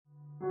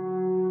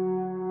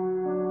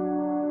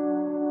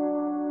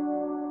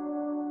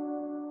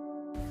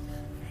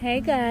Hey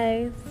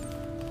guys,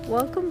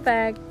 welcome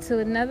back to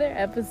another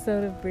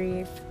episode of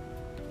Breathe.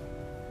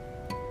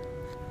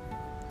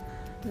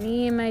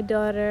 Me and my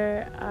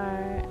daughter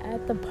are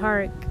at the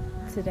park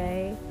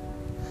today.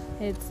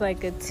 It's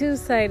like a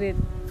two-sided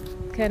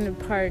kind of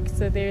park,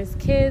 so there's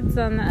kids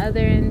on the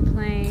other end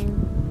playing.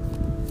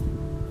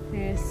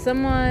 There's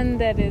someone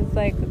that is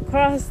like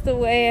across the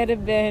way at a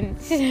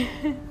bench.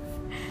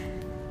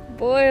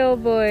 Boy, oh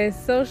boy,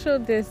 social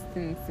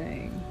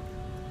distancing.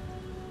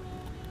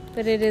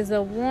 But it is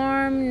a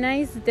warm,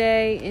 nice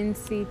day in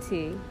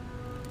CT.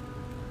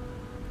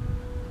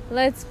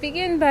 Let's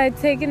begin by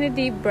taking a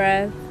deep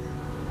breath.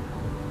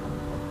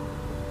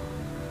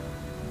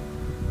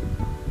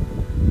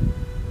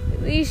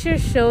 Release your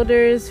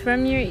shoulders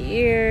from your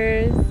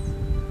ears.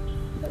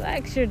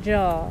 Relax your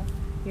jaw,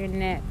 your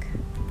neck.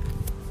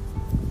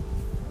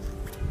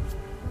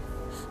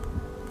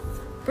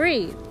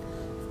 Breathe.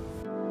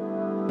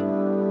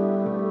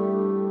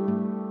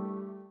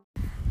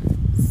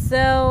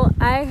 So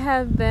I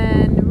have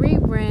been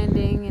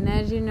rebranding and,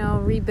 as you know,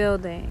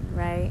 rebuilding,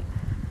 right?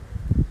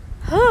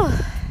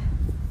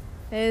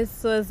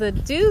 This was a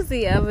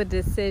doozy of a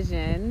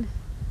decision,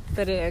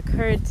 but it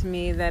occurred to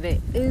me that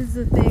it is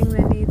the thing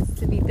that needs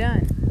to be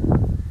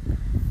done.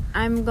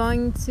 I'm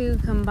going to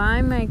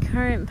combine my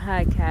current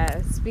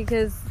podcast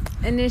because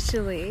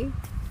initially,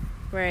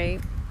 right,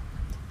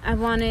 I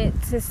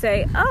wanted to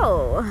say,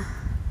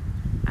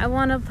 I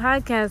want a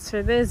podcast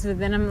for this, but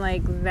then I'm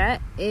like,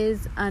 that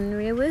is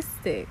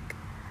unrealistic.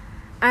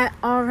 I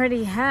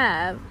already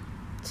have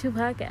 2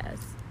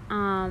 podcasts.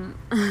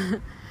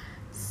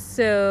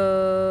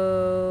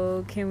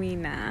 So can we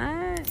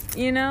not?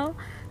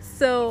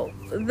 So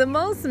the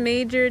most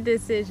major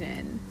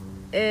decision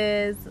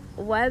is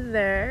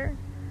whether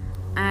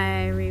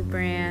I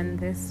rebrand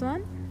this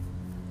one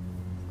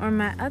or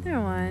my other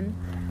one,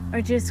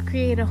 or just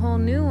create a whole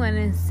new one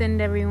and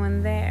send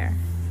everyone there.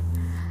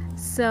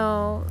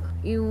 So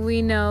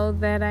we know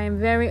that I'm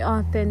very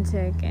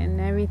authentic in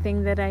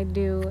everything that I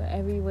do,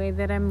 every way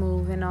that I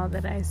move, and all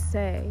that I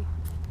say.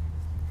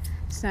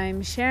 So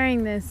I'm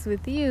sharing this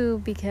with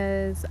you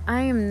because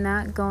I am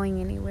not going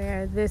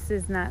anywhere. This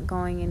is not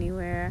going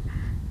anywhere.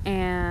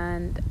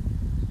 And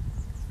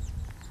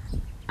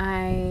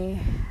I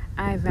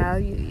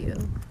value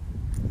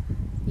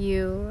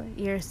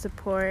your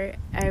support,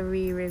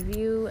 every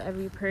review,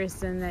 every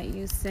person that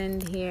you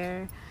send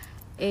here.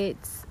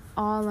 It's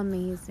all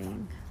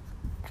amazing.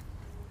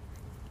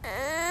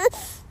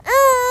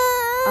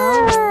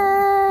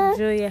 Oh,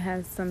 Julia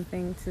has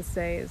something to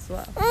say as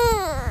well.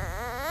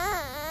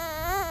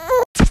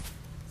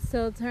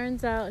 So it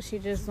turns out she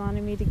just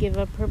wanted me to give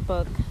up her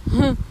book.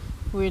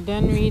 We're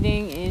done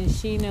reading and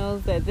she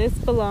knows that this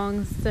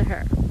belongs to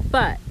her.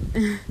 But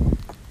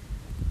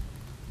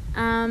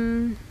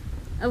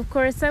of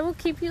course, I will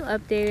keep you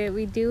updated.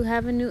 We do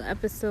have a new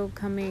episode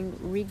coming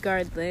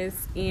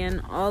regardless,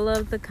 and all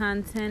of the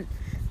content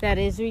that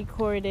is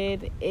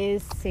recorded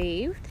is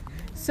saved.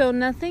 So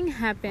nothing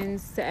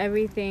happens to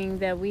everything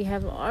that we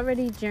have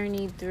already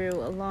journeyed through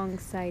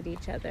alongside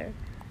each other.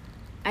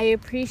 I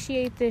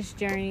appreciate this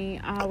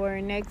journey.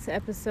 Our next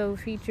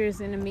episode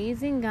features an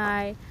amazing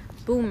guy,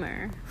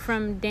 Boomer,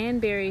 from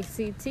Danbury,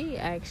 CT,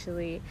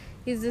 actually.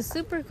 He's a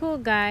super cool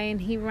guy,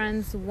 and he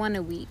runs One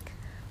a Week.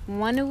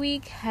 One a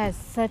Week has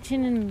such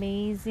an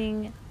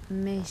amazing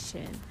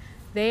mission.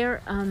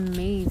 They're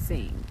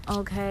amazing,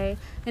 okay?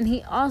 And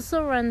he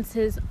also runs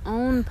his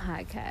own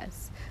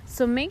podcast.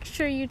 So make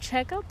sure you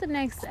check out the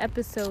next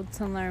episode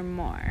to learn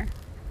more.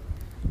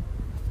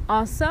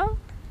 Also,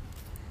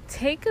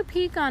 take a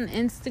peek on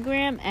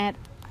Instagram at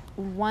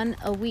One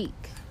a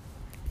Week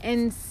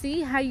and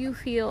see how you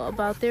feel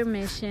about their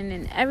mission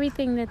and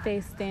everything that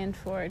they stand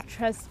for.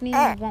 Trust me,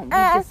 you won't be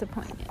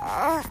disappointed.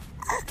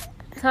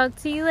 Talk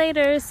to you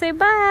later. Say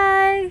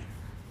bye.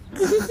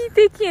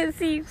 They can't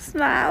see you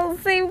smile.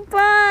 Say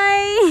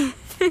bye.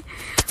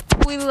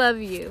 We love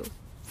you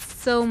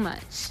so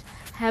much.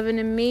 Have an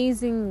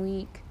amazing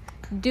week.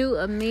 Do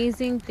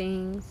amazing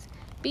things.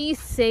 Be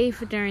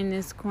safe during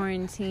this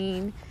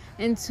quarantine.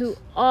 And to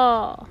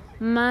all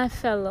my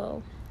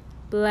fellow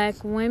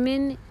Black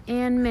women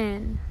and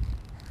men,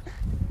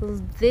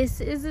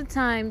 this is a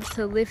time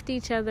to lift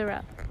each other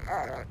up.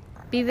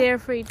 Be there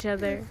for each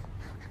other.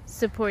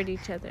 Support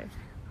each other.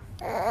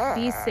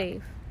 Be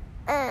safe.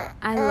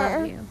 I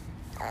love you.